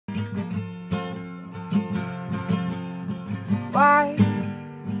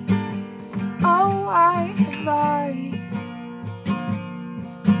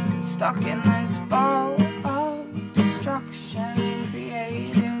stuck in this ball of destruction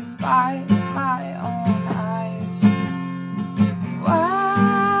created by my own eyes.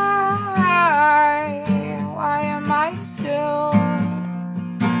 Why am I still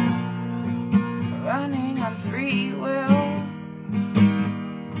running on free will?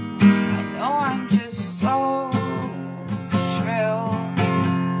 I know I'm just so shrill.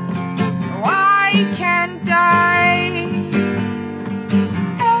 Why can't I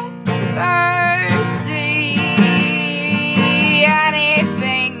ever see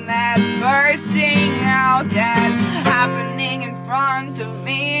anything that's bursting out and happening in front of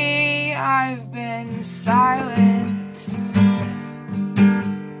me? I've been silent,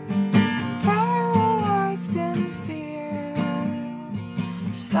 paralyzed in fear,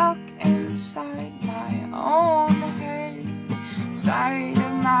 stuck inside my own head, inside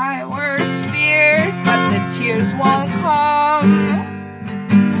of my worst fears, but the tears won't come.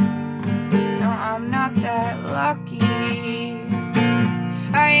 No, I'm not that lucky.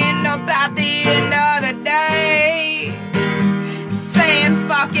 I end up at the end of the day saying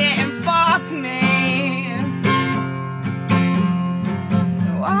fuck it and fuck me.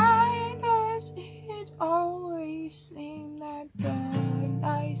 Why does it always seem that the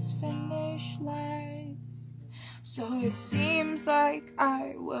nice finish last? So it seems like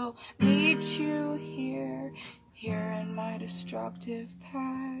I will meet you here in my destructive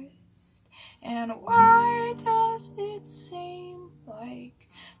past. And why does it seem like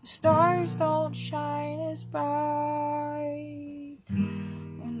the stars don't shine as bright?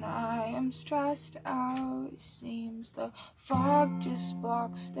 When I am stressed out, it seems the fog just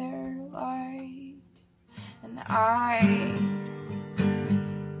blocks their light. And I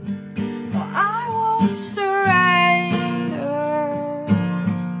won't surrender,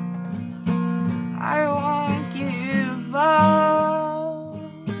 I won't give up,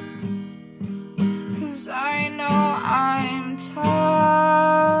 'cause I know I'm tough.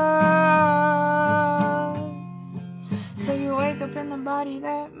 So you wake up in the body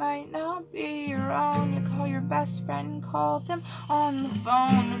that might not be your own. You call your best friend, call them on the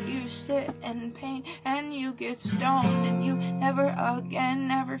phone, and you sit in pain and you get stoned, and you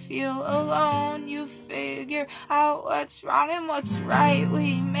never feel alone. You figure out what's wrong and what's right.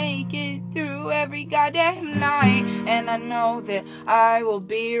 We make it through every goddamn night, and I know that I will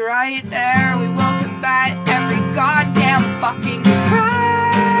be right there. We will combat every goddamn fucking crime.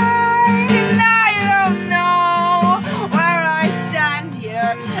 I don't know where I stand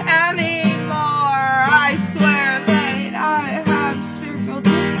here anymore. I swear that I have circled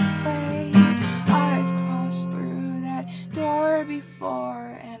this place. I've crossed through that door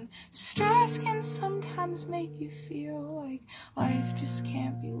before, and stress can sometimes make you feel like life just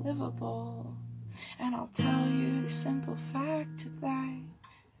can't be livable. And I'll tell you the simple fact that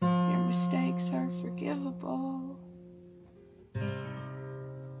your mistakes are forgivable.